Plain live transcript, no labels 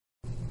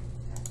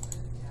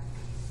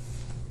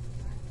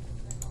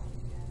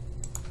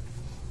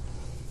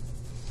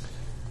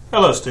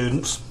Hello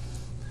students.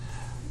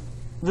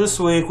 This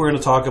week we're going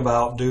to talk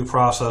about due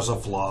process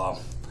of law.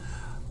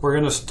 We're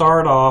going to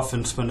start off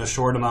and spend a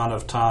short amount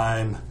of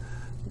time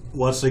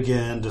once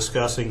again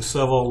discussing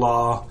civil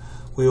law.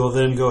 We will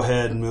then go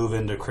ahead and move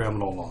into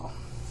criminal law.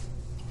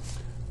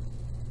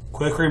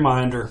 Quick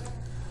reminder,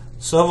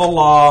 civil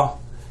law,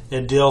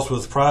 it deals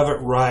with private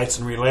rights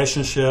and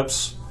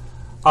relationships,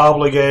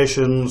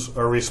 obligations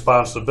or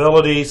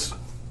responsibilities.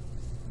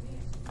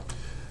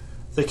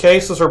 The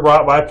cases are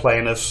brought by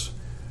plaintiffs,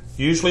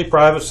 usually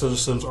private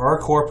citizens or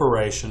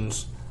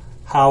corporations.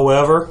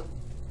 However,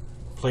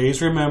 please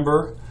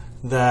remember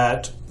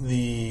that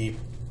the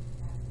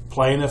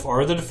plaintiff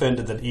or the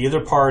defendant, that either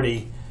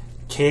party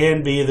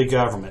can be the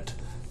government.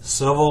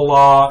 Civil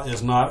law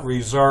is not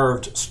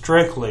reserved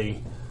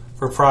strictly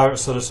for private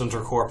citizens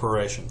or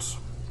corporations.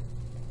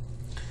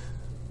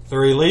 The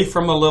relief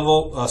from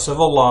a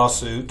civil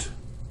lawsuit,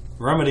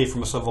 remedy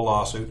from a civil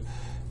lawsuit,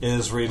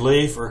 is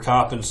relief or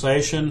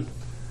compensation.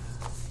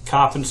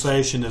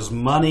 Compensation is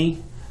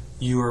money.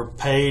 You are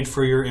paid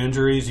for your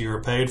injuries. You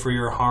are paid for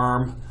your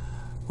harm.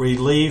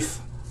 Relief,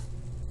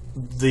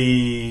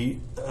 the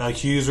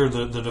accuser,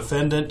 the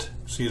defendant,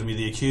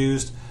 the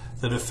accused,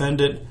 the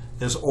defendant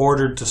is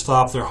ordered to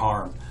stop their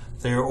harm.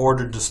 They are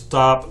ordered to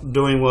stop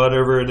doing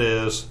whatever it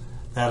is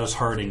that is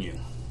hurting you.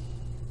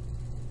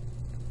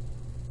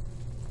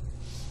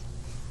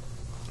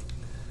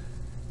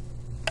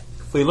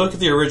 If we look at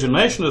the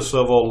origination of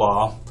civil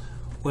law,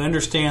 we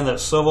understand that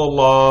civil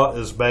law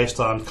is based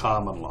on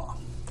common law.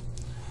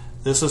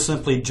 This is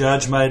simply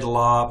judge-made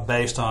law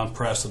based on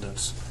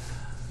precedents.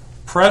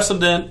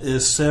 Precedent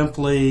is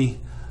simply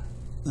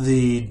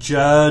the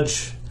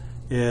judge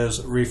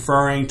is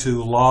referring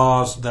to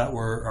laws that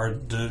are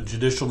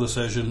judicial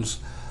decisions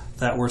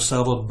that were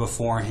settled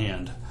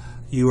beforehand.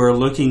 You are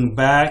looking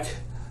back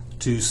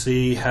to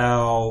see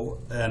how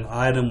an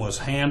item was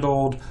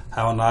handled,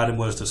 how an item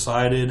was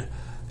decided.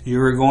 You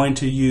are going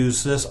to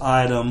use this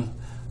item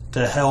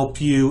to help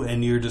you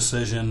in your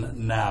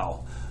decision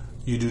now.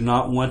 You do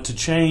not want to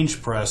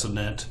change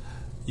precedent.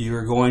 You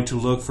are going to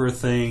look for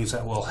things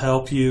that will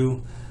help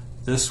you.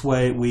 This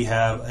way we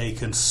have a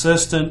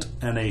consistent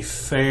and a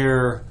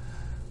fair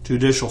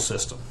judicial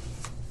system.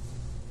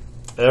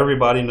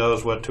 Everybody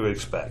knows what to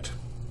expect.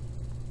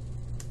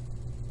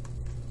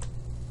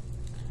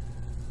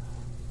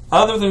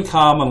 Other than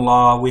common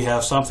law, we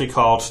have something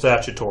called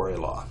statutory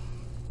law.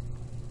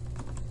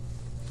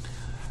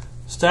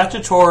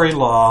 Statutory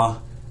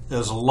law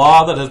is a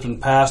law that has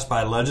been passed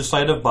by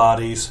legislative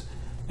bodies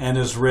and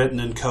is written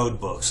in code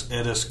books.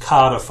 It is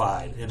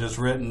codified. It is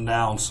written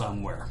down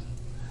somewhere.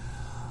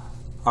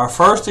 Our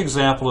first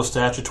example of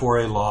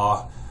statutory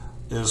law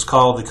is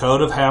called the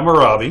Code of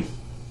Hammurabi.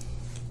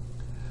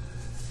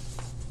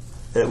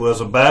 It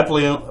was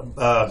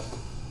a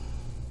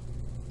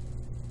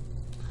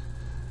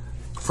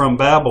from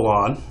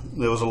Babylon.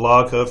 It was a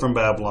law code from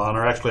Babylon,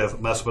 or actually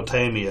of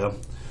Mesopotamia.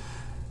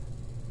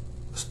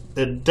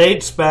 It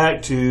dates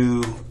back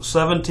to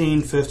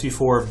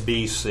 1754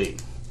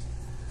 BC.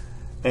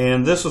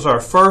 And this is our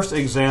first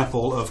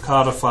example of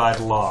codified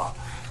law.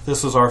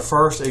 This is our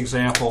first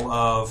example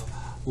of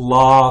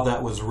law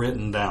that was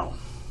written down.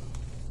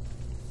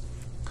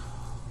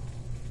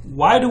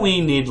 Why do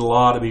we need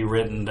law to be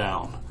written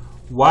down?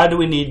 Why do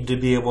we need to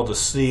be able to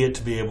see it,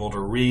 to be able to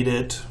read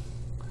it?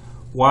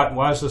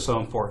 Why is this so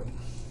important?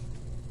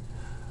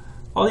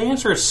 Well, the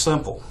answer is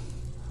simple.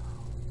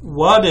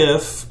 What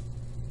if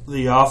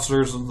the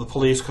officers of the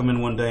police come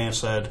in one day and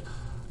said,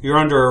 "You're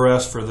under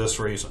arrest for this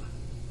reason.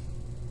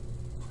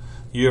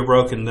 You have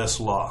broken this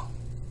law."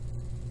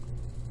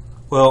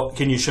 Well,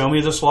 can you show me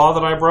this law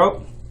that I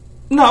broke?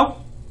 No.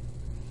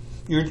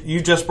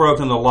 You've just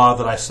broken the law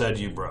that I said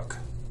you broke.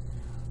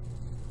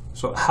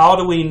 So how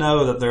do we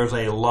know that there's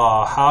a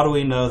law? How do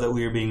we know that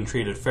we are being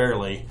treated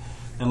fairly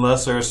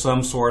unless there's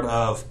some sort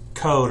of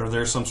code or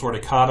there's some sort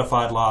of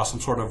codified law, some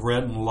sort of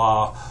written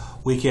law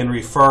we can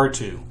refer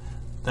to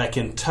that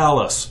can tell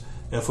us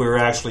if we're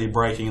actually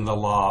breaking the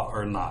law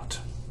or not?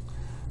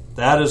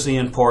 That is the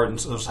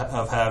importance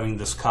of having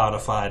this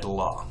codified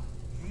law.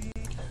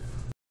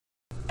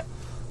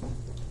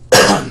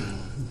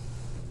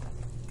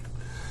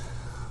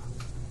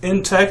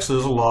 In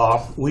Texas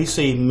law, we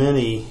see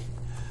many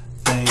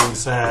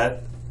things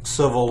that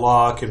civil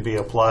law can be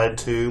applied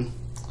to.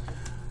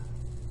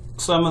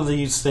 Some of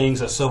these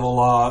things that civil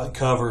law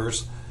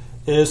covers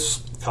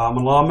is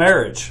common law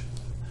marriage.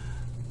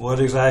 What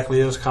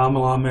exactly is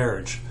common law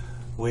marriage?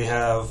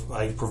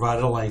 I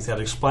provided a link that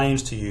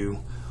explains to you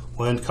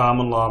when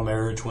common law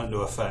marriage went into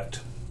effect.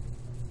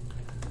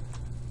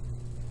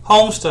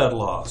 Homestead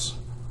laws.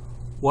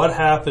 What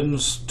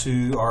happens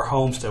to our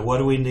homestead? What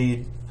do we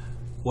need?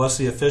 What's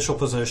the official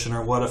position,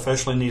 or what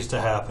officially needs to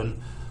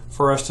happen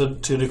for us to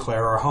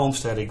declare our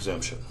homestead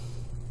exemption?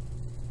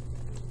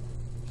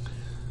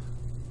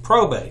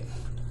 Probate.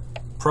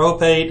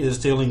 Probate is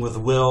dealing with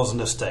wills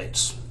and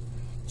estates.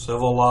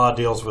 Civil law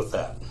deals with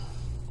that.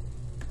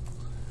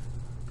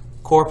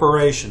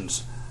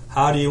 Corporations.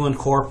 How do you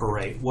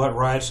incorporate? What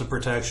rights and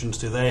protections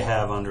do they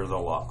have under the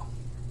law?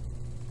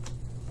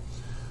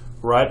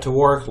 Right to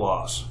work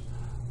laws.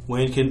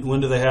 When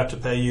do they have to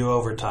pay you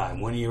overtime?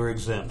 When you're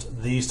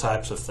exempt? These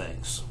types of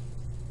things.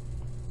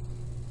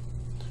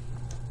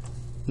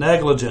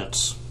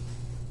 Negligence,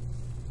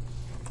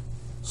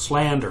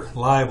 slander,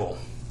 libel.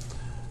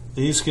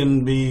 These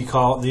can be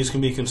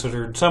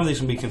considered, some of these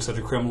can be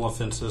considered criminal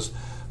offenses,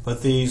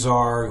 but these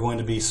are going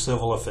to be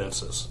civil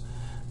offenses.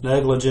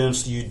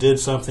 Negligence, you did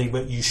something,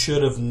 but you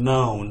should have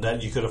known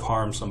that you could have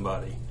harmed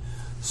somebody.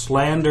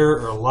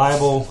 Slander or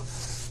libel,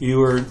 you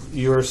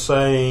are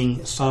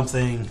saying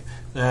something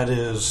that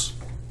is,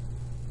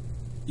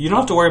 you don't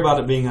have to worry about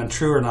it being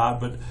untrue or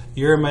not, but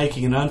you're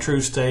making an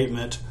untrue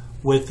statement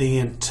with the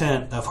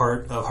intent of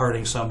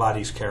hurting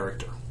somebody's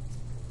character.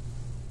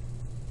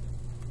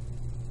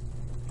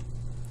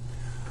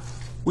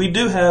 We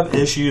do have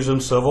issues in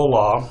civil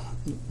law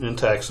in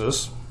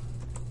Texas.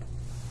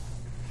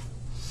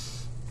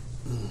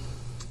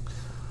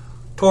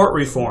 Tort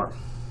reform.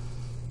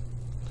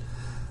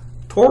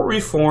 Tort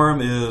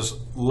reform is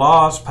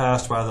laws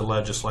passed by the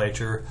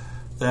legislature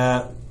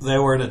that they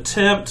were an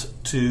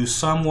attempt to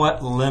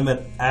somewhat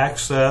limit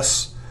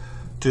access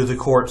to the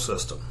court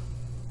system.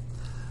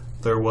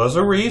 There was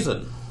a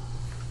reason.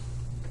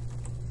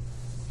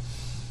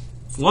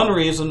 One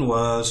reason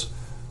was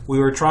we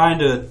were trying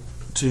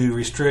to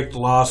restrict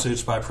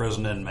lawsuits by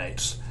prison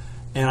inmates.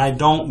 And I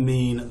don't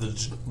mean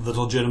the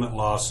legitimate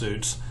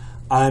lawsuits.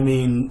 I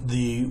mean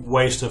the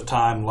waste of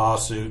time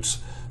lawsuits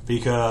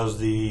because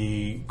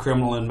the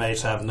criminal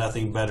inmates have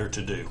nothing better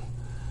to do.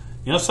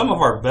 You know, some of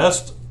our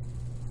best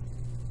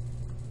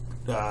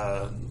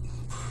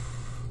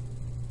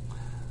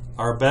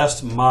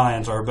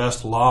minds, our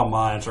best law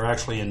minds are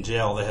actually in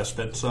jail. They have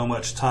spent so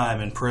much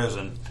time in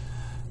prison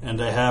and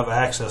they have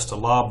access to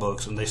law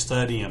books and they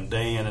study them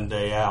day in and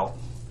day out.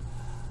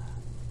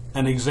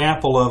 An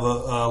example of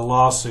a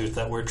lawsuit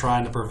that we're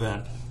trying to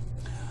prevent.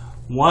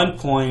 One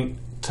point,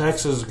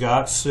 Texas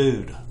got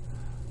sued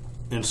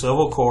in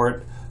civil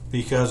court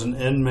because an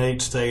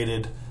inmate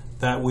stated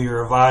that we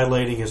are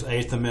violating his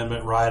 8th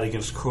Amendment right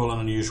against cruel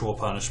and unusual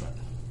punishment.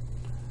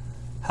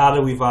 How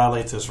did we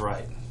violate this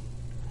right?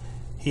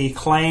 He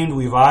claimed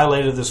we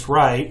violated this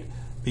right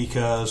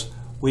because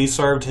we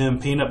served him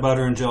peanut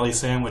butter and jelly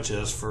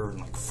sandwiches for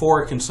like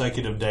 4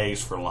 consecutive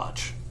days for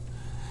lunch.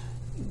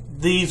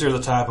 These are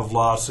the type of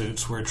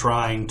lawsuits we're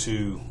trying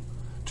to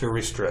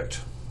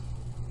restrict.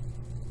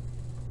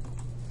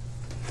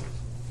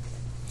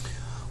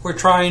 We're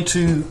trying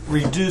to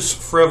reduce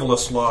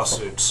frivolous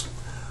lawsuits.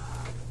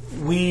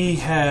 We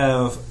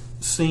have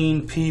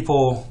seen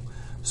people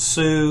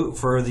sue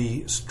for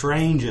the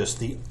strangest,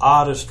 the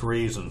oddest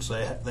reasons.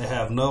 They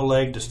have no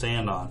leg to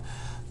stand on.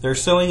 They're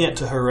suing it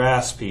to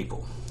harass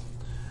people.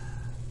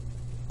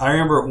 I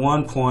remember at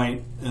one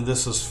point, and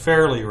this is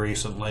fairly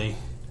recently,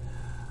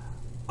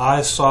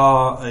 I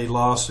saw a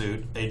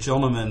lawsuit. A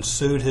gentleman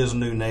sued his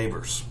new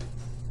neighbors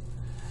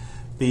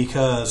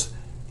because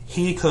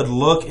he could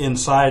look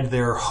inside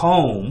their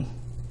home.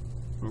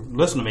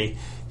 Listen to me.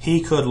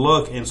 He could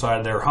look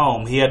inside their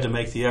home. He had to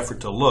make the effort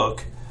to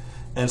look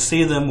and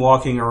see them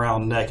walking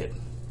around naked.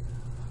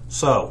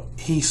 So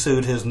he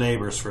sued his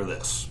neighbors for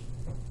this.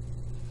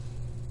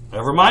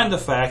 Never mind the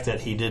fact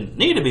that he didn't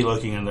need to be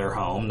looking in their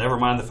home. Never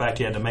mind the fact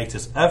he had to make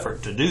this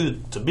effort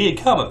to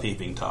become a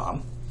peeping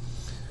Tom.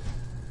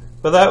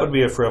 But that would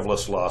be a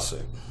frivolous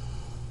lawsuit.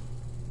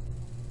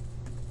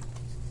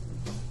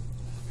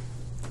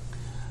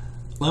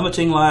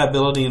 Limiting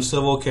liability in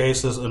civil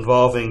cases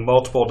involving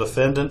multiple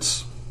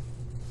defendants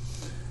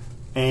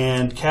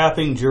and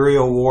capping jury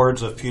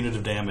awards of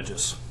punitive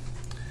damages.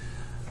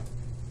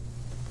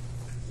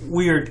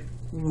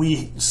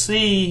 We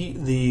see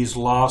these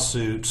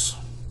lawsuits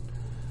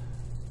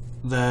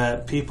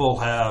that people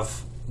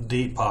have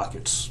deep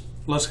pockets.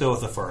 Let's go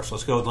with the first.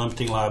 Let's go with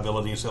limiting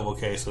liability in civil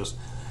cases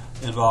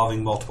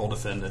involving multiple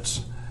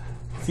defendants.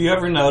 If you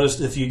ever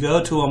noticed, if you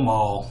go to a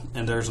mall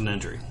and there's an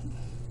injury,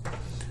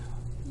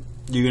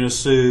 you're going to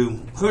sue.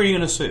 Who are you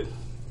going to sue?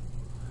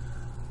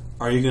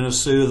 Are you going to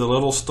sue the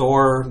little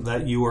store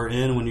that you were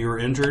in when you were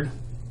injured?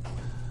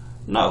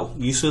 No.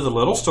 You sue the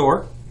little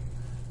store,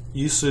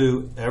 you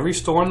sue every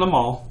store in the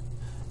mall,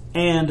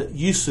 and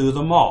you sue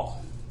the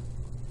mall.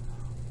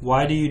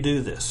 Why do you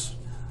do this?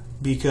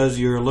 Because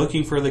you're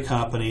looking for the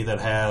company that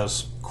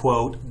has,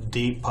 quote,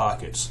 deep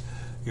pockets.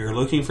 You're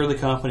looking for the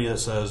company that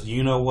says,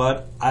 you know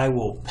what, I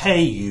will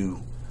pay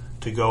you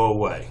to go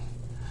away.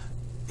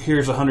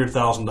 Here's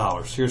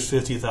 $100,000. Here's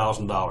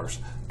 $50,000.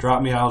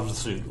 Drop me out of the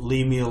suit.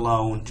 Leave me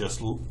alone.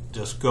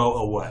 Just go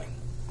away.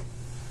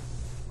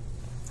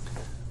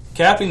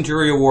 Capping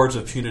jury awards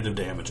of punitive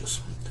damages.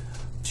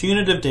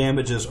 Punitive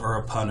damages are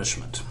a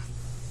punishment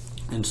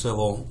in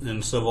civil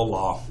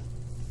law.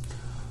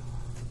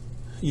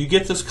 You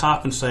get this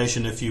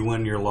compensation if you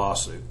win your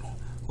lawsuit.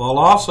 Well,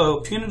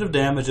 also, punitive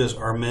damages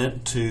are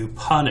meant to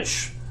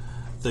punish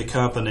the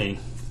company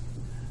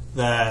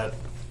that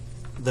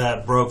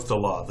broke the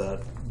law,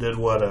 that did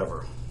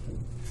whatever.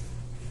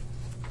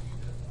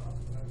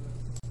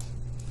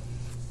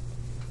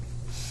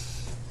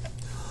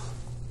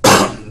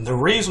 The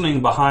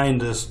reasoning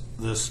behind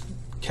this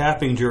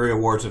capping jury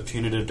awards of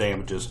punitive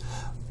damages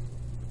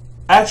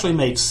actually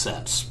made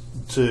sense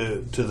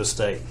to the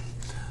state.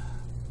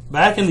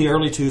 Back in the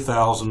early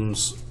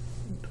 2000s,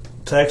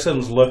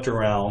 Texans looked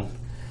around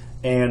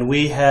and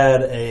we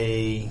had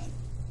a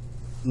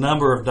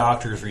number of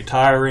doctors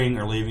retiring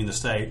or leaving the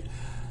state,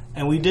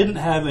 and we didn't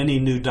have any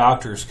new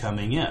doctors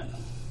coming in.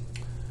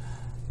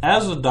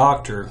 As a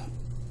doctor,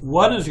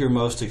 what is your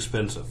most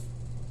expensive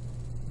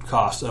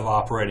cost of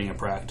operating a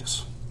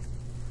practice?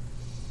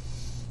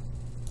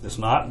 It's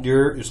not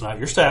your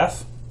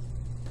staff.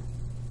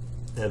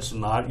 It's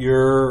not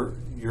your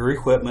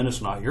equipment.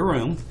 It's not your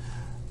room.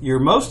 Your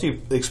most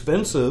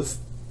expensive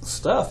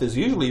stuff is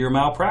usually your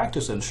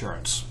malpractice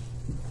insurance.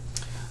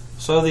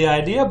 So the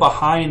idea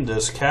behind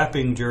this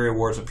capping jury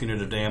awards of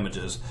punitive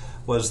damages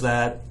was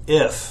that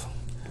if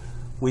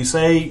we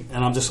say,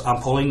 and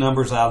I'm pulling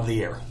numbers out of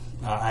the air.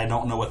 I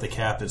don't know what the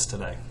cap is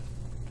today.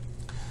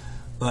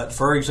 But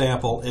for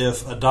example,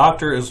 if a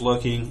doctor is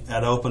looking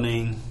at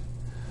opening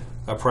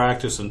a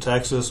practice in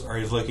Texas or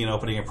he's looking at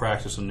opening a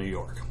practice in New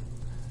York,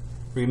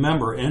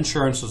 remember,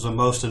 insurance is the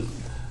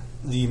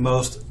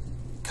most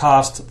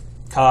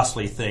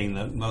costly thing,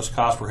 the most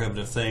cost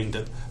prohibitive thing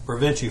to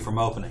prevent you from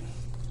opening.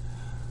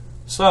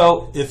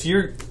 So if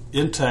you're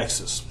in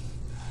Texas,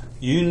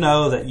 you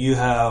know that you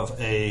have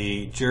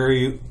a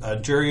jury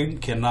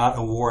cannot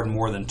award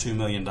more than $2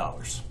 million.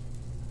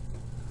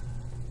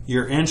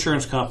 Your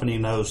insurance company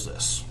knows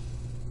this.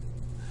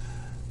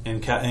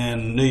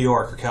 In New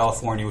York or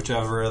California,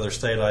 whichever other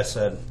state I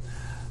said,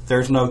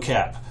 there's no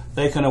cap.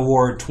 They can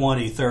award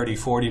 $20, $30,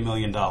 $40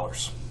 million.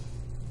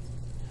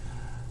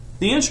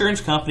 The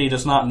insurance company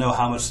does not know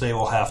how much they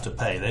will have to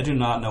pay. They do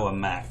not know a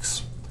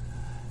max.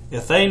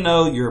 If they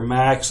know your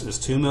max is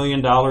 $2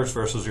 million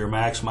versus your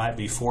max might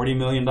be $40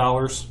 million,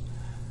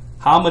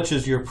 how much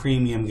is your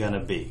premium going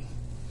to be?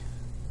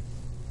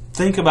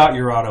 Think about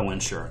your auto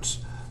insurance.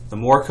 The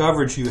more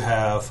coverage you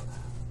have,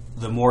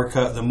 the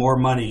more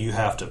money you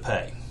have to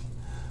pay.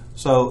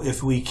 So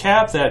if we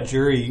cap that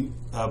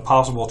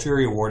possible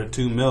jury award at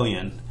 $2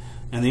 million,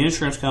 and the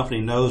insurance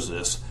company knows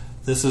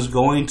this is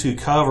going to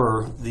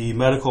cover the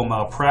medical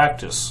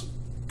malpractice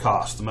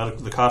cost,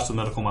 the cost of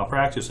medical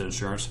malpractice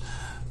insurance,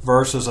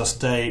 versus a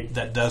state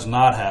that does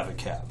not have a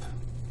cap.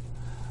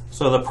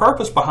 So the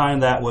purpose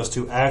behind that was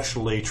to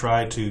actually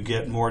try to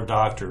get more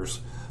doctors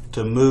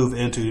to move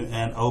into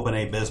and open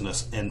a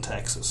business in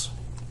Texas.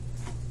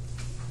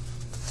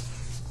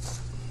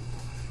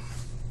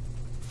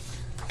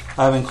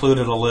 I've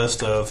included a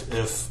list of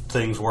if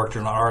things worked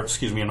in an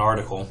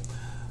article.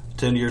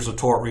 10 years of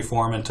tort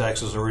reform in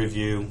Texas, a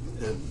review.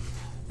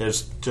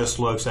 It just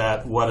looks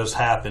at what has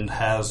happened.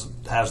 Has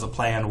the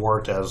plan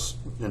worked as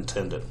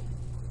intended?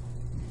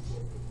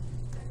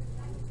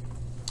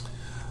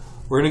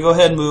 We're going to go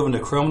ahead and move into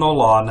criminal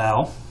law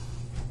now.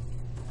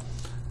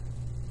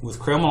 With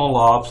criminal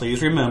law,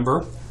 please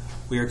remember,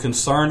 we are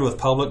concerned with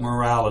public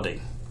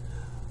morality,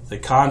 the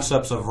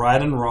concepts of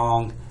right and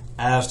wrong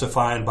as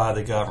defined by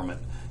the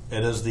government.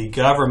 It is the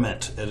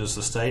government, it is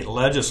the state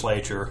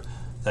legislature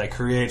that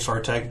creates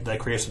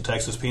the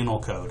Texas Penal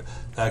Code,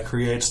 that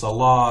creates the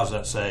laws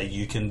that say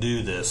you can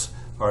do this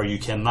or you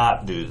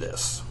cannot do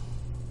this.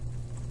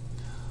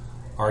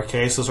 Our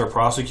cases are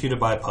prosecuted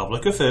by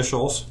public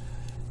officials.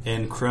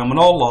 In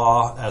criminal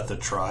law, at the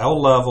trial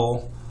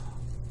level,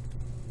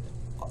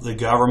 the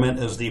government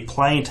is the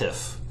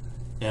plaintiff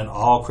in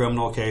all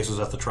criminal cases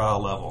at the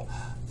trial level.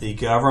 The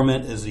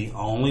government is the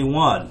only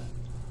one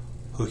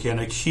who can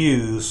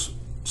accuse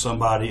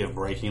somebody of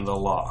breaking the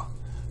law.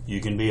 You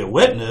can be a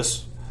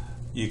witness,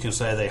 you can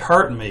say they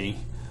hurt me,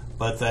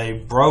 but they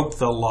broke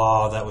the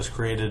law that was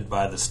created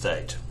by the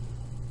state.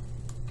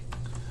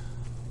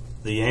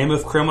 The aim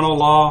of criminal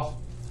law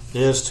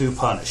is to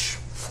punish.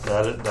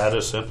 That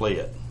is simply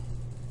it.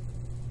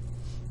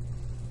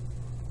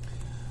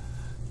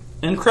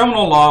 In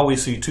criminal law, we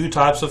see two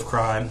types of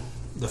crime.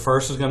 The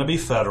first is going to be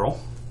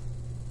federal.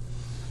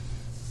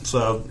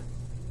 So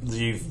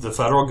the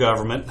federal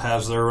government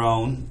has their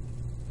own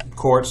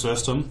court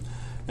system,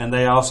 and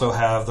they also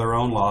have their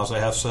own laws. They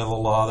have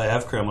civil law, they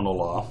have criminal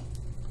law.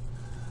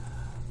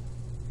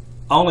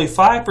 Only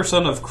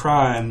 5% of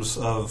crimes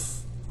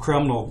of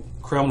criminal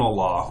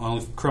law,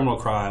 only criminal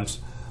crimes,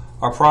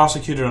 are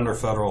prosecuted under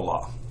federal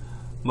law.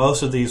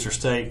 Most of these are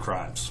state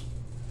crimes.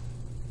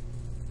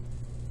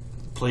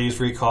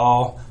 Please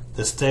recall,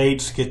 the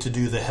states get to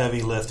do the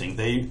heavy lifting.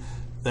 They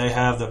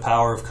have the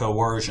power of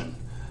coercion.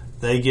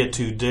 They get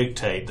to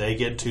dictate. They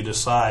get to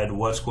decide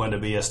what's going to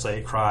be a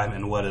state crime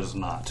and what is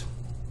not.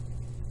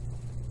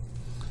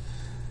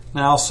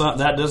 Now,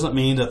 that doesn't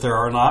mean that there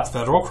are not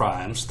federal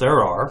crimes.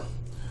 There are.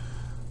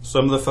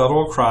 Some of the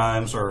federal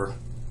crimes are,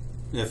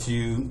 if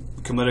you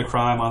commit a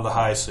crime on the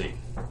high sea,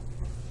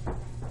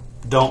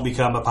 don't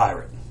become a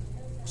pirate.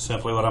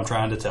 Simply what I'm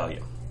trying to tell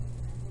you.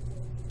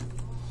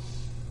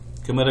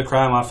 Commit a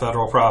crime on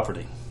federal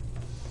property,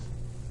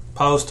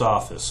 post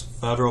office,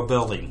 federal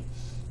building,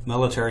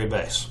 military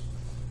base.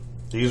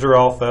 These are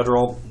all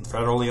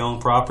federally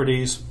owned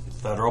properties,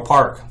 federal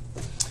park.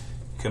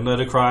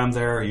 Commit a crime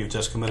there, you've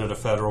just committed a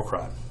federal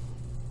crime.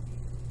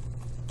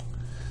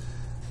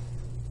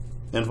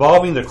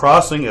 involving the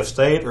crossing of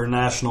state or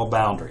national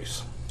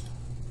boundaries.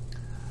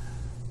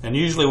 And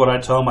usually what I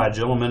tell my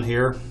gentlemen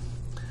here,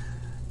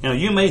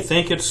 you may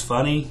think it's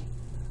funny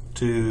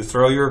to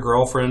throw your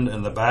girlfriend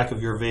in the back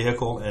of your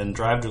vehicle and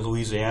drive to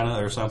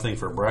Louisiana or something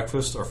for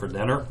breakfast or for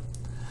dinner.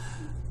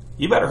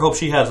 You better hope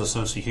she has a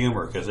sense of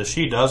humor, because if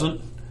she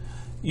doesn't,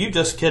 you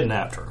just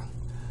kidnapped her.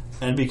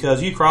 And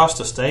because you crossed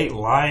a state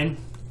line,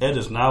 it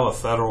is now a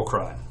federal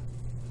crime.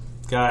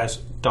 Guys,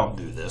 don't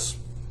do this.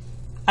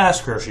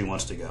 Ask her if she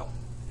wants to go.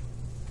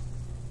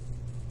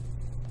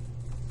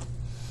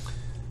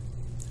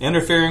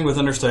 Interfering with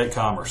interstate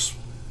commerce.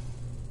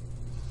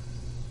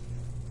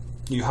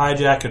 You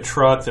hijack a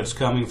truck that's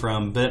coming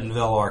from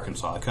Bentonville,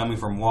 Arkansas, coming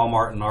from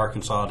Walmart in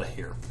Arkansas to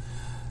here.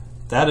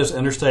 That is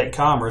interstate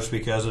commerce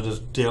because it is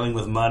dealing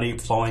with money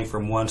flowing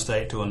from one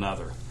state to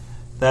another.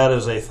 That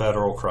is a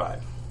federal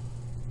crime.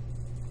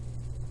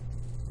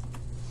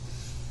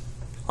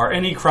 Are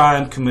any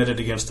crime committed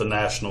against the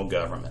national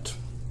government?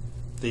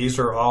 These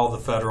are all the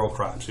federal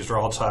crimes. These are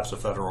all types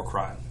of federal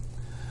crime.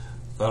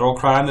 Federal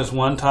crime is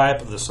one type.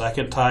 The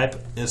second type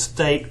is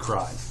state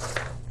crime.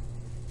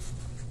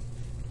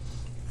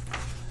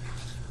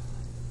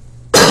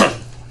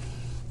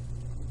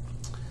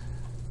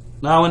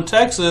 Now in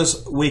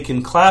Texas, we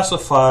can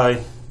classify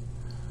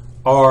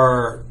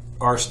our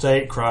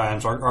state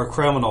crimes, our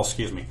criminal,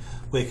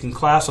 we can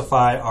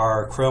classify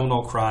our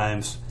criminal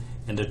crimes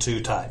into two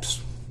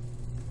types.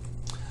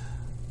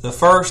 The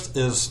first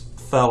is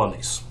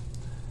felonies.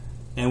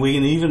 And we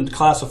can even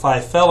classify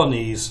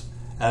felonies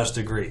as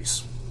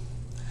degrees.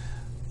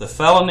 The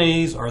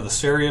felonies are the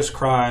serious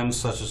crimes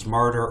such as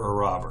murder or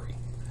robbery.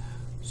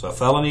 So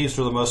felonies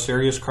are the most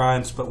serious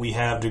crimes, but we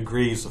have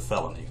degrees of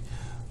felony.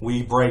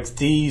 We break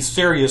these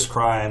serious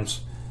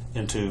crimes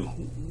into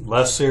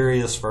less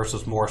serious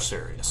versus more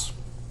serious.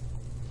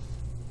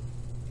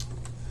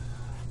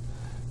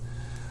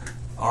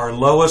 Our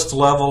lowest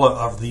level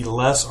of the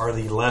less are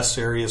the less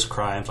serious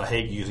crimes. I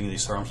hate using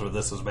these terms, but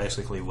this is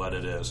basically what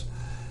it is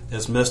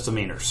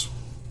misdemeanors.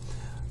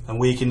 And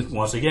we can,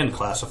 once again,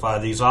 classify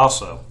these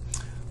also.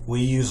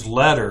 We use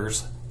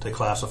letters to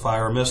classify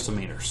our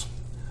misdemeanors.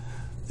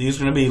 These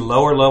are going to be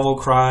lower level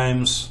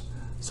crimes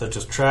such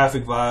as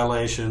traffic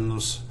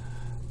violations,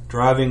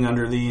 driving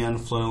under the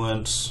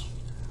influence,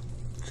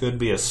 could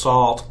be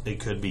assault, it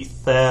could be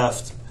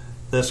theft,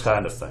 this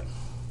kind of thing.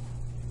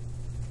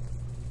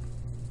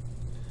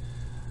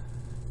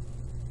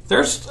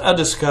 There's a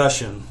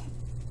discussion,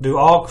 do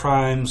all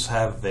crimes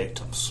have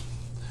victims?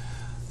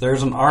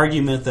 There's an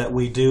argument that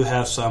we do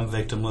have some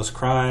victimless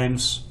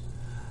crimes.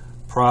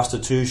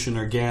 Prostitution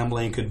or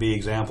gambling could be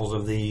examples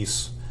of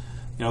these.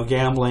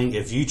 Gambling,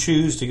 if you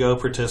choose to go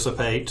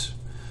participate,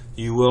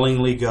 you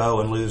willingly go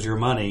and lose your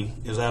money,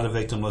 is that a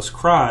victimless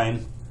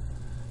crime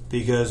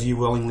because you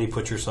willingly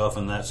put yourself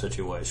in that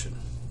situation?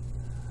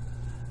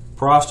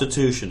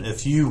 Prostitution,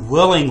 if you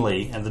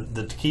willingly, and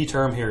the key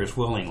term here is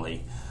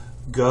willingly,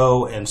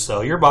 go and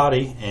sell your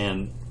body,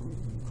 and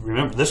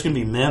remember, this can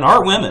be men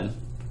or women.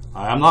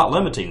 I'm not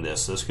limiting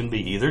this. This can be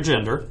either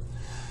gender.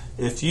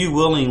 If you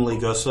willingly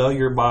go sell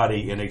your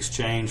body in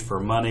exchange for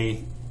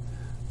money,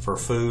 for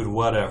food,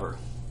 whatever,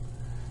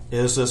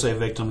 is this a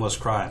victimless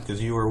crime?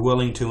 Because you are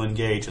willing to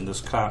engage in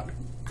this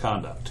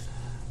conduct.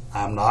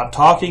 I'm not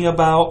talking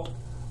about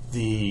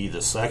the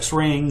sex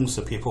rings,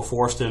 the people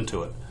forced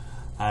into it.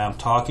 I am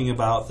talking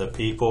about the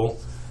people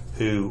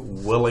who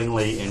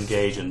willingly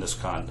engage in this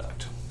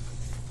conduct.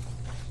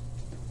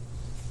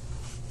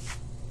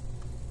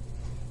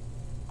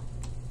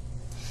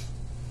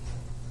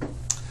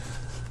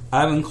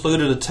 I've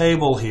included a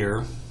table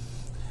here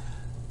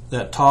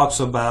that talks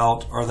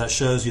about, or that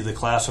shows you the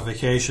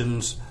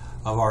classifications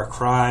of our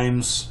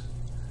crimes,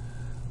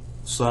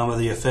 some of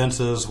the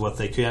offenses, what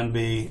they can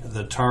be,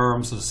 the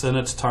terms, the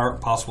sentence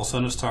possible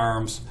sentence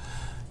terms,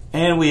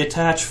 and we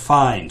attach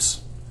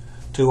fines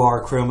to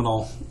our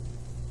criminal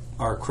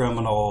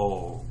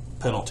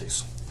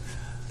penalties.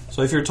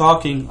 So if you're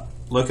talking,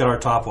 look at our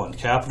top one,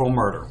 capital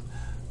murder.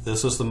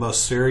 This is the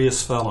most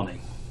serious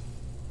felony.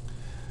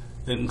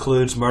 It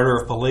includes murder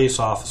of police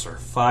officer,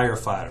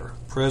 firefighter,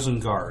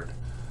 prison guard,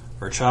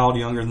 or child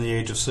younger than the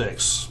age of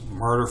 6,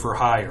 murder for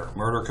hire,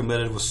 murder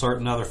committed with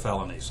certain other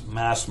felonies,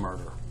 mass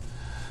murder.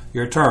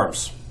 Your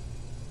terms.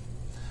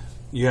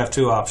 You have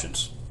two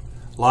options: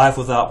 life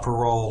without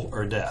parole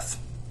or death.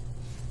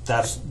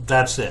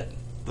 That's it.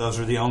 Those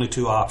are the only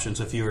two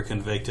options if you are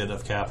convicted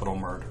of capital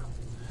murder.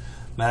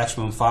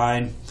 Maximum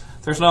fine.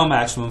 There's no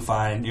maximum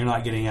fine. You're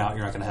not getting out.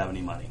 You're not going to have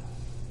any money.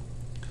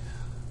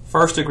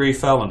 First degree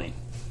felony.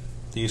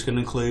 These can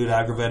include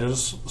aggravated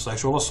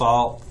sexual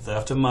assault,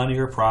 theft of money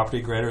or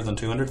property greater than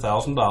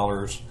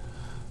 $200,000,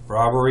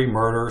 robbery,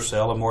 murder,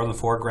 sale of more than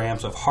 4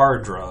 grams of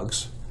hard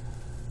drugs.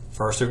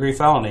 First degree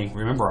felony.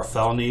 Remember, our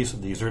felonies,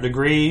 these are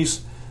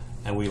degrees,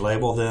 and we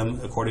label them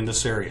according to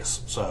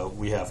serious. So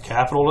we have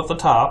capital at the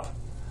top,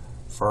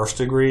 first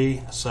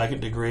degree,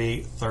 second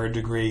degree, third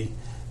degree,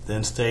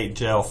 then state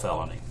jail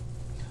felony.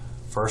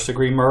 First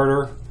degree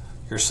murder,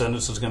 your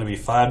sentence is going to be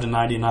 5 to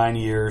 99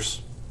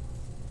 years,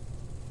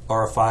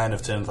 or a fine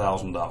of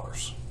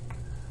 $10,000.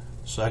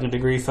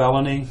 Second-degree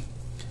felony,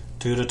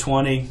 2 to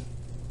 20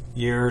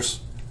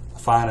 years, a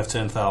fine of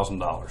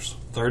 $10,000.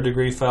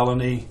 Third-degree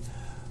felony,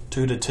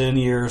 2 to 10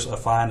 years, a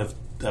fine of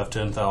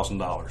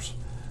 $10,000.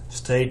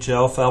 State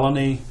jail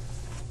felony,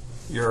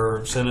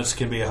 your sentence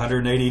can be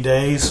 180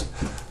 days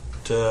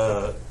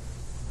to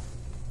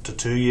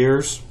 2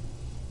 years.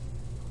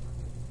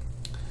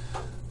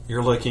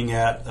 You're looking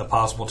at a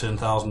possible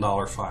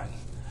 $10,000 fine.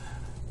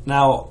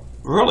 Now,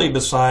 really,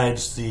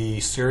 besides the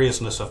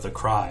seriousness of the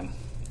crime,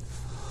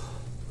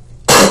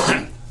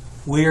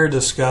 we are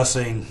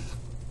discussing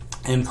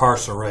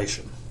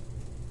incarceration.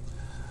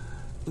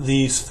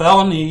 These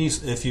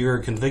felonies, if you're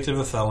convicted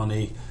of a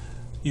felony,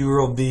 you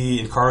will be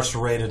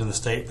incarcerated in the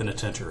state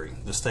penitentiary,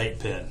 the state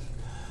pen.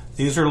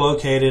 These are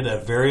located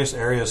at various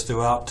areas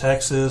throughout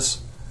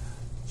Texas.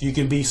 You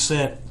can be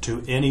sent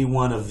to any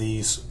one of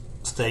these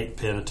state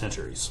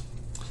penitentiaries.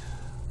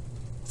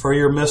 For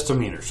your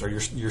misdemeanors, or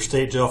your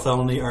state jail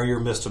felony, are your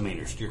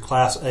misdemeanors, your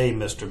Class A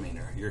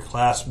misdemeanor, your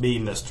Class B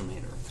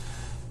misdemeanor.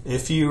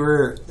 If you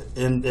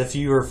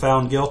were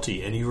found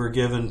guilty and you were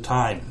given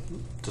time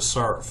to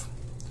serve,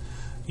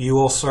 you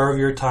will serve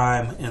your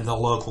time in the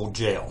local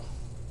jail.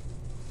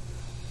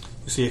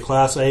 You see, a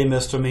Class A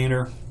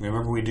misdemeanor,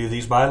 remember we do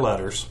these by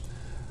letters,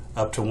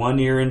 up to 1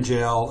 year in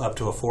jail, up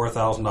to a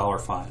 $4,000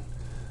 fine.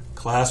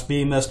 Class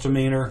B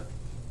misdemeanor,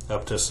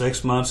 up to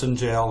 6 months in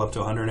jail, up to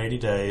 180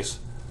 days,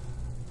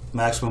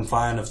 maximum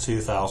fine of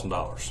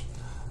 $2,000.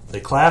 The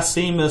Class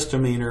C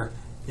misdemeanor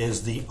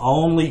is the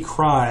only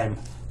crime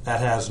that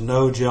has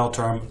no jail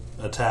term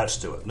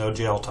attached to it, no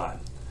jail time.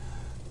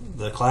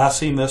 The Class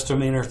C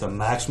misdemeanor, the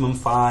maximum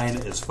fine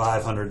is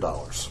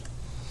 $500.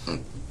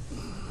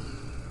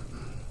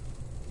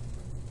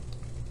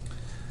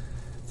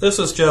 This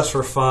is just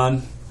for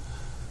fun.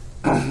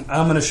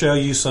 I'm going to show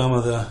you some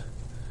of the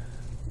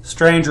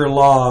stranger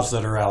laws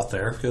that are out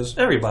there, because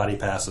everybody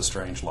passes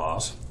strange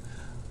laws.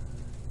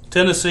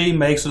 Tennessee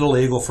makes it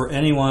illegal for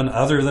anyone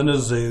other than a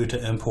zoo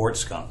to import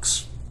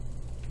skunks.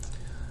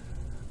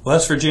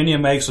 West Virginia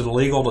makes it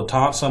illegal to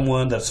taunt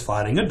someone that's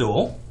fighting a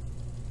duel.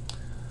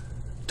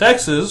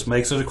 Texas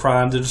makes it a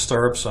crime to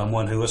disturb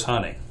someone who is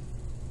hunting.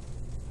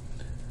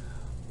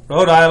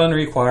 Rhode Island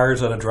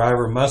requires that a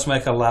driver must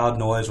make a loud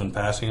noise when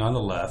passing on the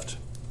left.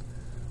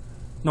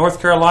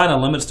 North Carolina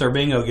limits their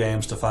bingo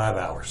games to 5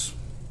 hours.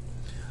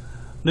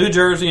 New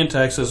Jersey and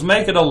Texas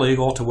make it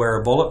illegal to wear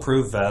a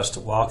bulletproof vest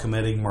while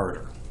committing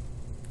murder.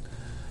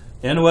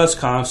 In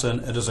Wisconsin,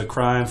 it is a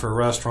crime for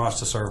restaurants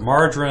to serve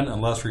margarine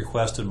unless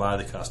requested by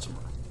the customer.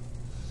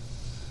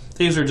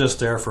 These are just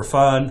there for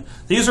fun.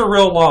 These are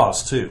real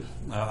laws, too.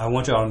 I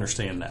want you all to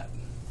understand that.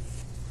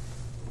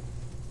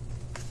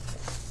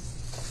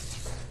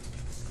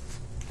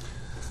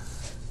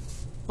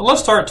 Well,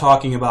 let's start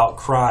talking about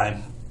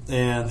crime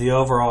and the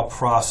overall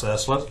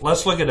process.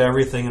 Let's look at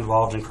everything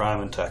involved in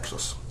crime in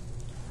Texas.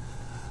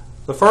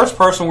 The first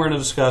person we're going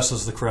to discuss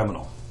is the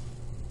criminal.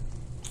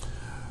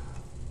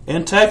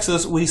 In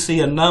Texas, we see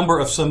a number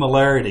of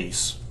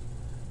similarities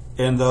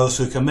in those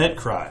who commit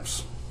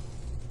crimes.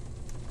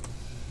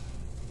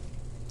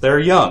 They're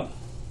young.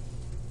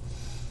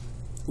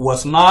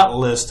 What's not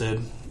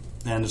listed,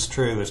 and it's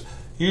true, is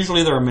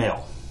usually they're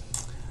male.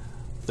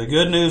 The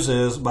good news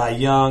is, by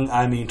young,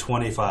 I mean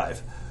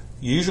 25.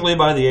 Usually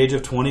by the age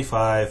of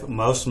 25,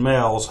 most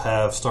males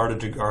have started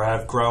to, or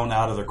have grown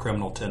out of their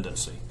criminal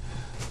tendency.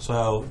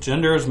 So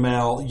gender is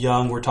male,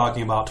 young, we're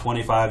talking about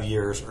 25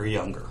 years or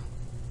younger.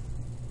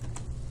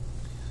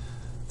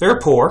 They're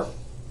poor,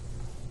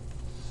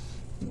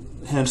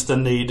 hence the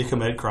need to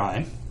commit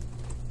crime.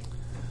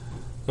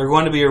 They're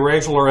going to be a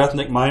racial or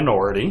ethnic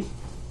minority.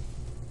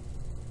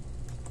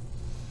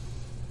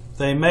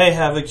 They may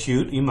have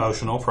acute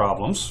emotional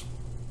problems.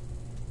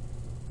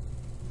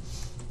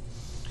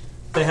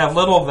 They have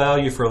little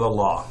value for the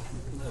law.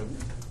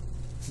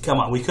 Come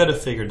on, we could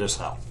have figured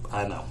this out.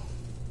 I know.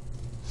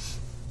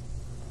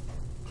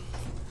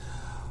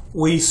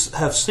 We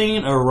have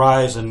seen a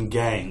rise in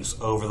gangs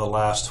over the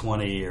last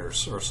 20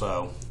 years or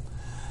so.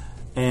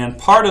 And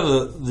part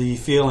of the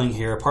feeling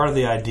here, part of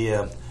the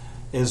idea,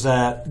 is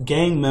that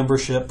gang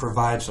membership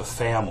provides a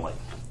family.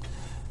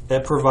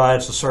 It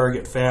provides a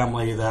surrogate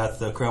family that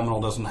the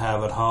criminal doesn't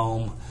have at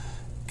home,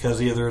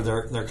 because either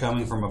they're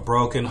coming from a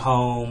broken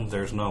home,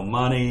 there's no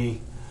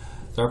money,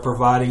 they're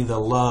providing the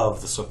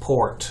love, the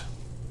support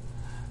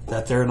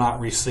that they're not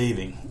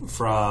receiving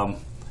from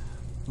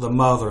the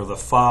mother, the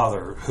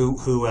father,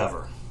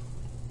 whoever.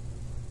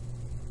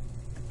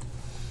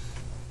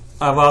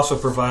 I've also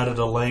provided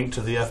a link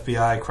to the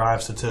FBI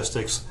crime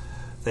statistics.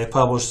 They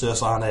publish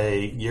this on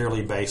a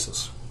yearly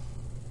basis.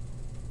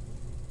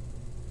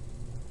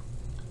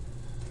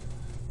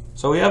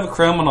 So we have a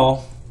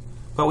criminal,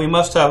 but we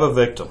must have a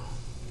victim.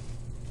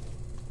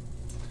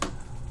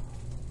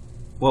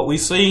 What we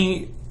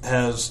see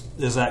is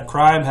that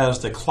crime has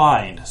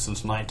declined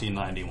since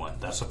 1991.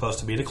 That's supposed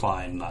to be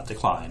declined, not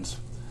declines.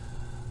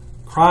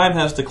 Crime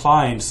has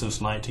declined since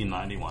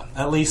 1991.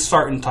 At least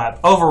certain type.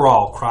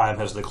 Overall, crime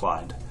has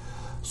declined.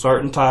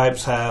 Certain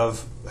types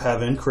have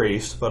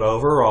increased, but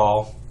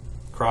overall,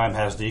 crime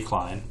has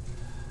declined.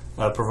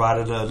 I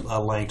provided a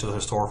link to the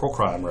historical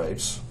crime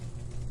rates.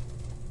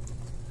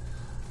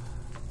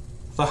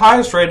 The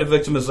highest rate of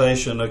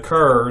victimization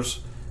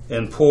occurs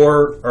in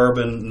poor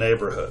urban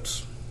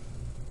neighborhoods.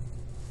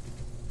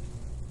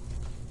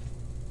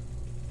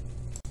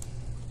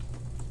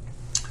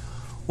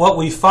 What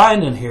we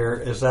find in here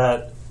is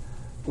that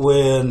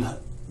when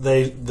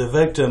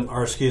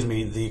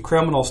the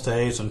criminal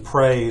stays and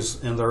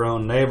preys in their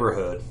own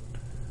neighborhood,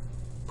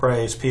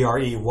 preys,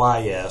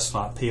 P-R-E-Y-S,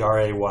 not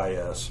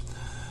P-R-A-Y-S,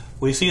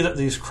 we see that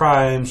these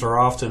crimes are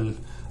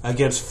often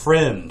against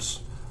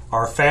friends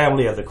or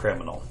family of the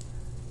criminal.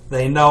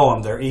 They know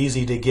them, they're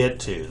easy to get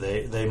to.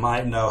 They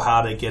might know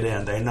how to get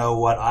in. They know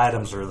what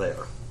items are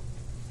there.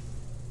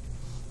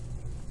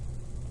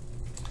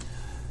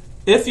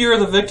 If you're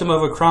the victim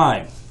of a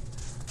crime,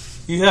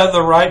 you have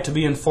the right to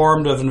be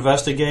informed of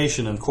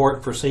investigation and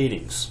court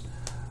proceedings.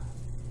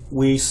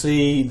 We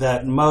see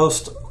that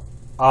most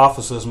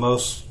offices,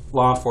 most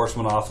law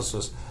enforcement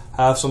offices,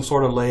 have some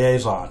sort of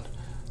liaison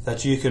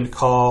that you can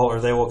call, or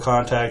they will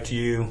contact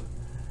you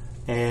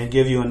and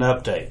give you an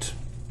update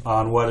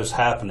on what is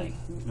happening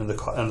in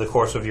the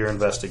course of your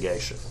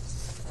investigation.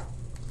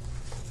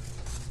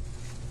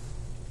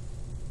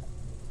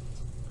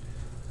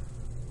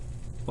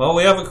 Well,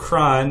 we have a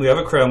crime, we have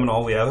a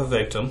criminal, we have a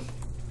victim.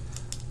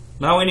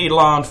 Now we need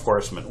law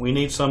enforcement. We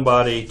need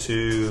somebody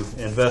to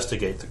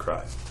investigate the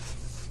crime.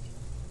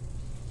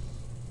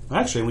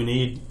 Actually, we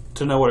need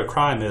to know what a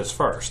crime is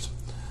first.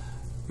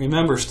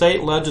 Remember,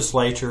 state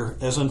legislature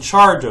is in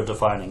charge of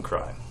defining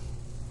crime.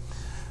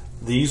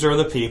 These are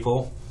the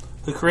people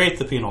who create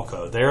the penal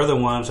code. They are the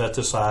ones that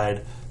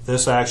decide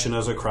this action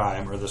is a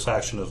crime or this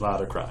action is not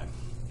a crime.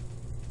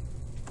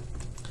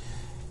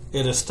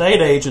 It is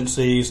state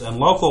agencies and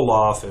local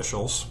law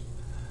officials,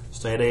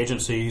 state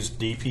agencies,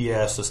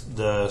 DPS,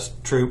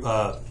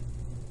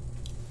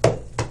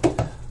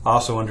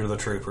 also under the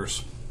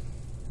troopers,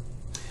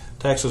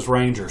 Texas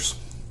Rangers,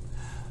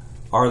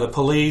 are the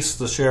police,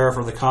 the sheriff,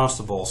 or the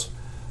constables.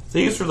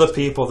 These are the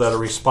people that are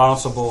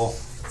responsible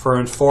for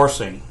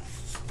enforcing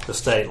the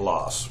state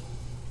laws.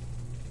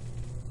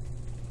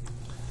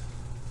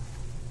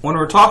 When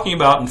we're talking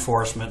about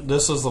enforcement,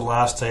 this is the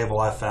last table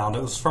I found.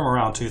 It was from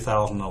around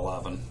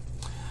 2011.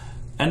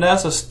 And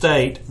as a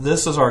state,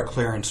 this is our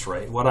clearance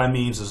rate. What I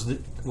mean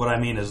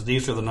is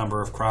these are the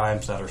number of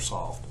crimes that are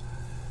solved.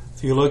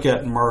 If you look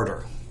at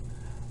murder,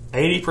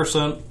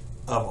 80%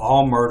 of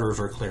all murders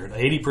are cleared.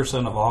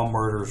 80% of all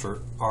murders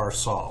are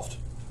solved.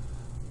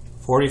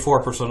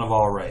 44% of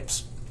all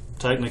rapes.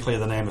 Technically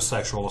the name is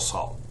sexual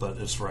assault, but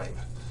it's rape.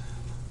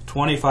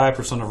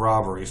 25% of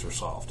robberies are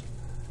solved.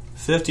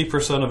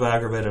 50% of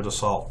aggravated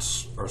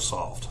assaults are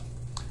solved.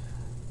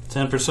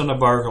 10% of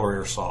burglary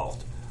are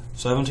solved.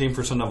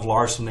 17% of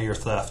larceny or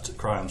theft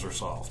crimes are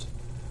solved.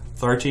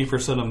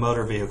 13% of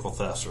motor vehicle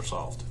thefts are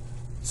solved.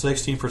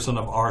 16%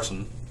 of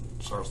arson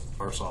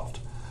are solved.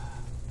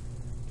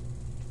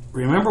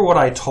 Remember what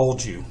I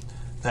told you,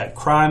 that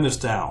crime is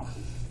down.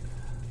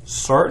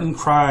 Certain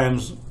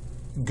crimes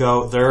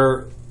go,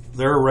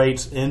 their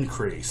rates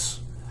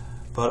increase,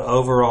 but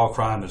overall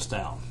crime is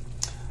down.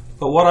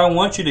 But what I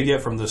want you to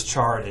get from this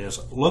chart is,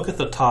 look at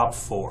the top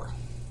four.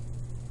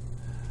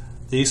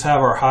 These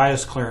have our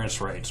highest clearance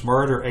rates.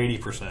 Murder,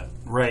 80%.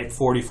 Rape,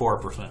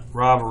 44%.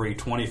 Robbery,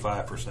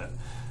 25%.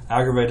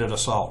 Aggravated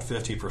assault,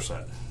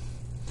 50%.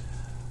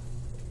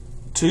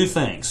 Two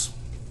things.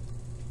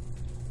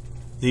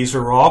 These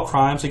are all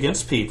crimes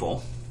against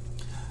people,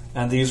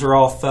 and these are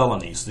all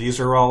felonies. These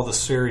are all the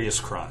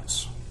serious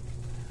crimes.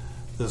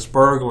 This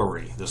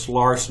burglary, this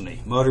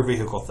larceny, motor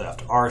vehicle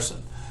theft,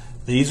 arson.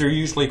 These are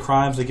usually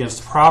crimes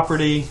against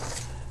property,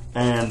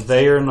 and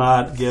they are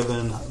not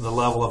given the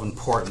level of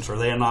importance, or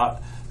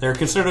they're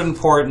considered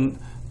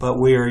important, but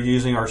we are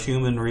using our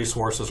human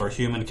resources, our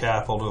human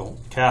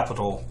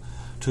capital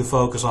to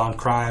focus on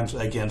crimes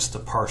against the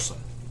person.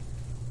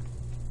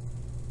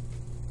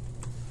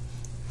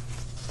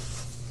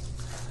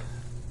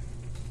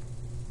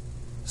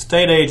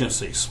 State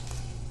agencies.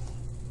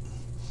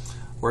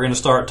 We're going to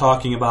start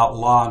talking about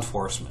law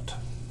enforcement.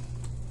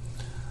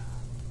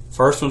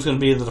 First one's going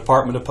to be the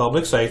Department of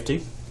Public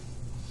Safety.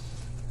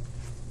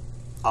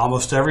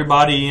 Almost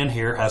everybody in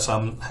here has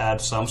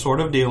had some sort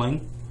of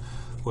dealing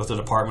with the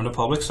Department of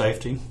Public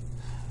Safety,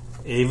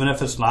 even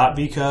if it's not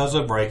because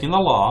of breaking the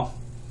law.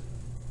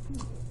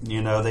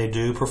 You know, they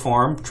do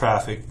perform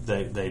traffic,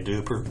 they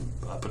do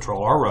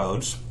patrol our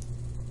roads,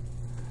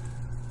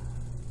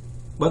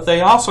 but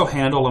they also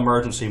handle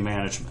emergency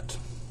management.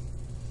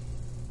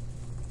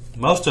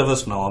 Most of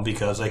us know them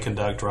because they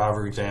conduct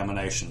driver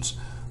examinations.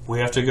 We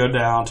have to go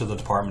down to the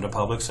Department of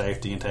Public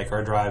Safety and take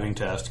our driving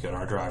test to get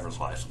our driver's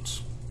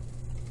license.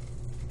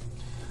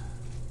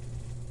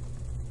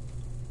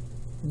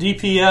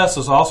 DPS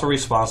is also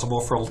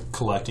responsible for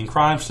collecting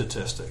crime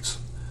statistics.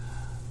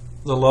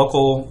 The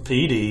local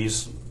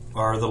PDs,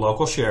 or the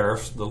local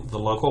sheriffs, the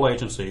local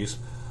agencies,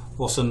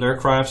 will send their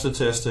crime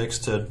statistics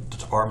to the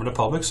Department of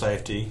Public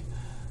Safety.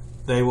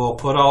 They will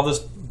put all this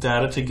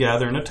data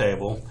together in a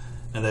table,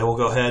 and they will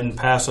go ahead and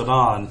pass it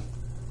on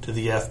to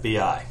the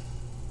FBI.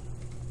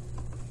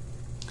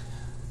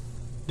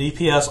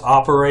 DPS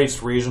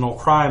operates regional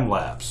crime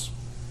labs,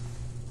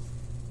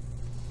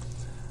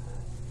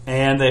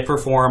 and they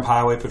perform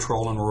highway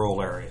patrol in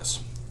rural areas.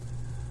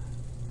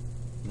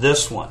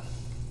 This one,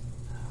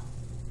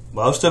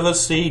 most of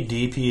us see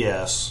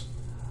DPS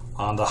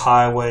on the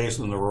highways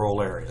in the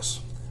rural areas.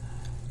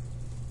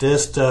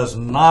 This does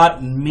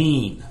not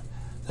mean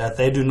that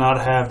they do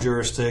not have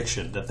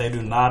jurisdiction, that they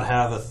do not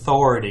have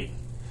authority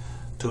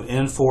to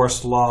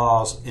enforce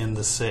laws in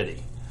the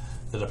city.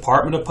 The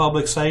Department of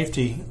Public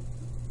Safety,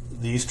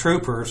 these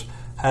troopers,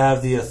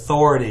 have the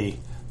authority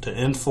to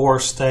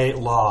enforce state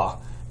law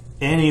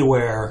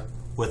anywhere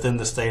within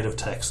the state of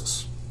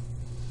Texas.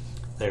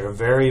 They are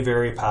very,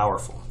 very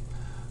powerful.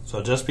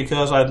 So just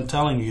because I'm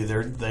telling you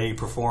they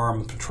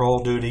perform patrol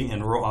duty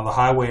on the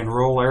highway in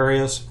rural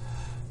areas,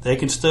 they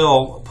can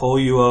still pull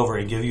you over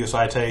and give you a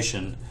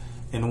citation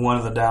in one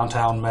of the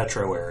downtown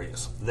metro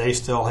areas. They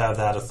still have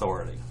that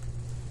authority.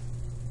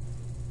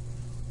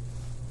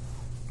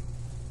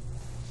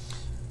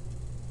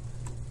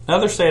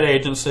 Another state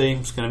agency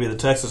is going to be the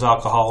Texas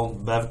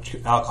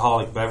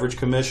Alcoholic Beverage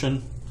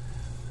Commission,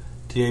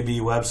 TAB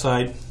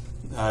website.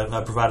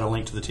 I provided a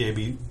link to the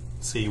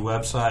TABC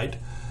website.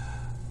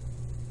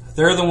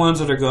 They're the ones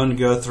that are going to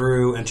go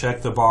through and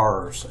check the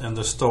bars and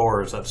the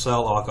stores that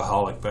sell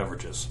alcoholic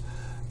beverages.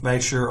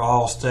 Make sure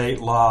all state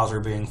laws are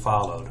being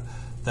followed,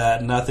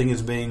 that nothing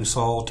is being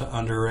sold to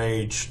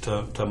underage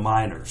to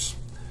minors.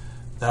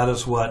 That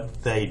is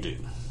what they do.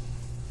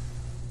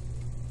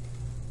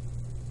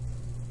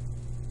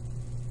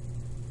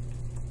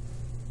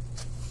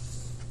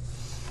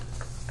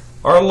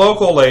 Our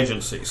local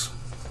agencies.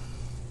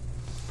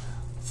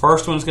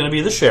 First one's going to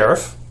be the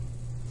sheriff,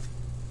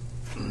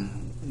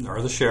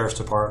 or the sheriff's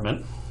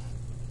department.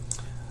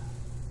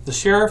 The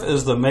sheriff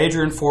is the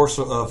major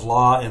enforcer of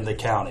law in the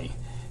county.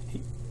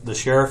 The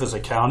sheriff is a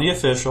county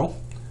official,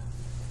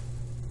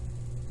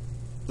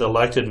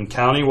 elected in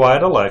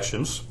county-wide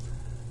elections.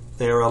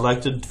 They are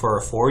elected for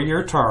a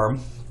 4-year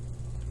term.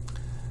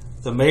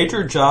 The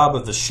major job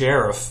of the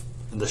sheriff,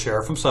 and the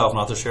sheriff himself,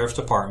 not the sheriff's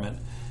department,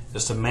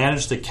 is to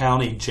manage the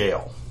county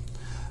jail.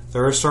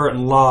 There are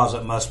certain laws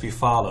that must be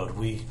followed.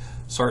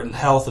 Certain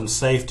health and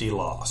safety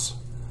laws.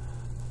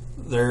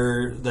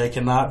 They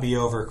cannot be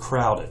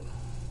overcrowded.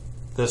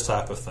 This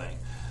type of thing.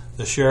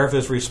 The sheriff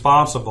is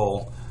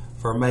responsible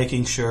for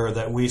making sure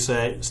that we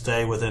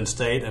stay within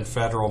state and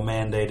federal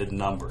mandated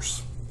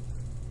numbers.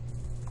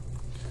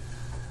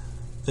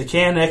 They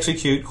can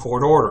execute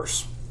court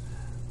orders.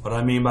 What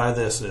I mean by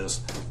this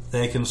is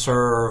they can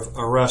serve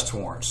arrest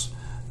warrants.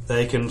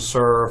 They can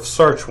serve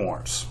search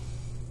warrants.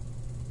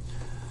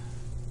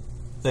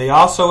 They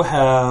also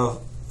have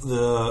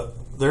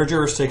their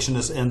jurisdiction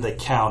is in the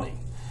county.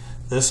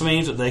 This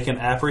means that they can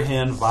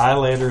apprehend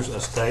violators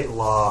of state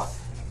law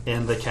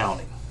in the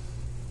county.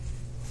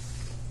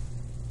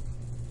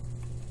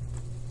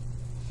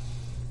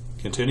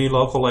 Continue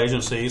local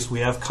agencies. We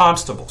have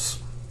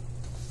constables.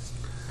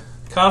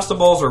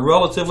 Constables are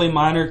relatively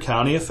minor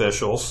county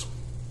officials.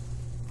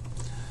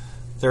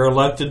 They're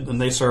elected and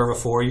they serve a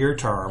 4-year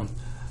term.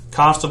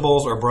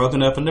 Constables are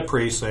broken up into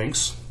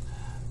precincts.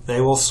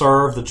 They will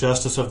serve the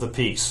justice of the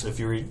peace. If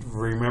you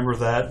remember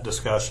that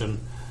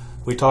discussion,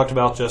 we talked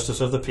about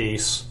justice of the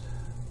peace.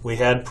 We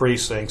had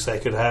precincts. They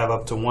could have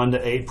up to 1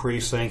 to 8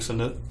 precincts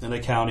in a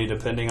county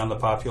depending on the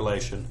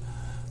population.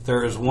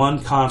 There is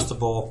one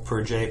constable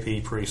per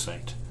JP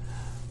precinct.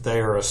 They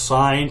are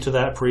assigned to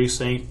that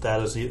precinct.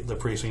 That is the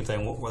precinct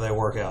where they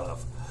work out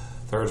of.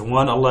 There is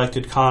one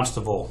elected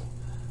constable,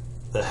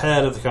 the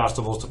head of the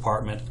constable's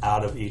department,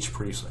 out of each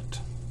precinct.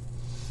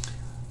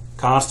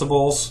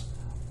 Constables,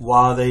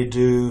 while they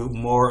do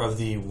more of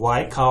the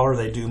white collar,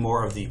 they do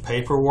more of the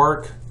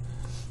paperwork.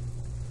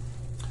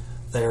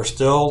 They are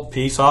still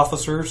peace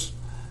officers.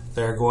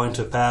 They're going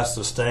to pass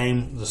the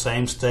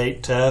same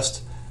state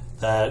test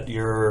that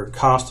your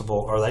constable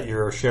or that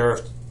your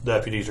sheriff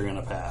deputies are going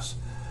to pass,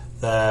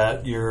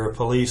 that your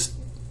police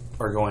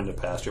are going to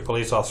pass, your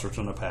police officers are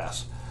going to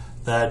pass,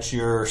 that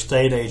your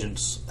state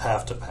agents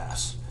have to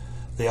pass.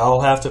 They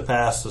all have to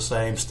pass the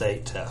same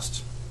state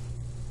test.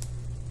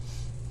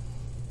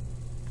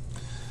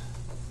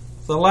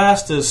 The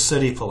last is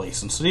city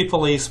police, and city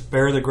police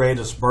bear the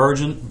greatest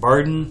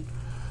burden,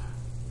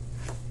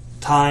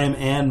 time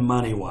and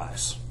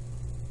money-wise.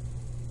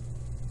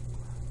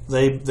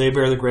 They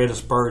bear the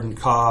greatest burden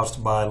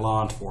caused by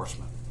law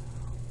enforcement.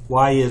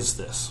 Why is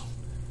this?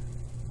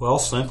 Well,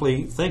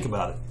 simply think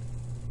about it.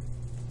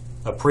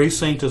 A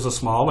precinct is a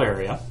small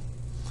area,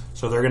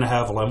 so they're going to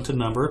have a limited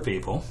number of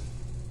people.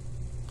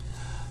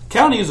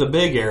 County is a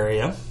big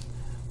area,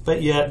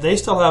 but yet they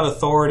still have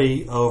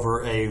authority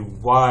over a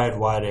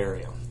wide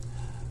area.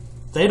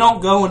 They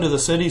don't go into the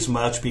cities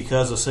much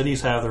because the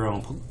cities have their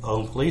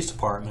own police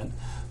department.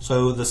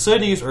 So the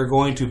cities are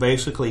going to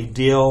basically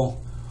deal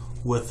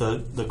with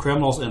the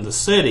criminals in the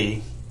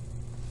city.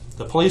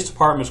 The police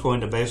department is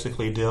going to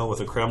basically deal with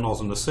the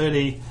criminals in the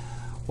city,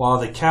 while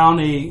the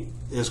county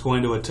is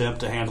going to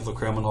attempt to handle the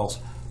criminals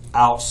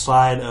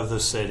outside of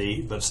the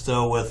city, but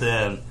still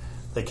within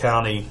the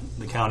county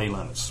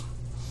limits.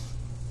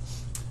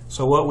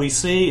 So what we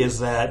see is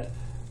that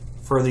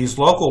for these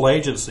local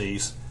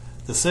agencies,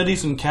 the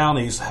cities and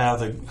counties have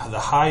the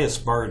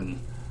highest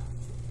burden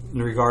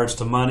in regards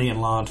to money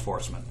and law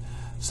enforcement.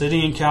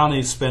 City and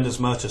counties spend as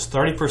much as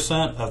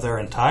 30% of their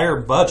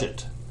entire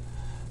budget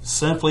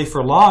simply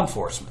for law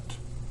enforcement.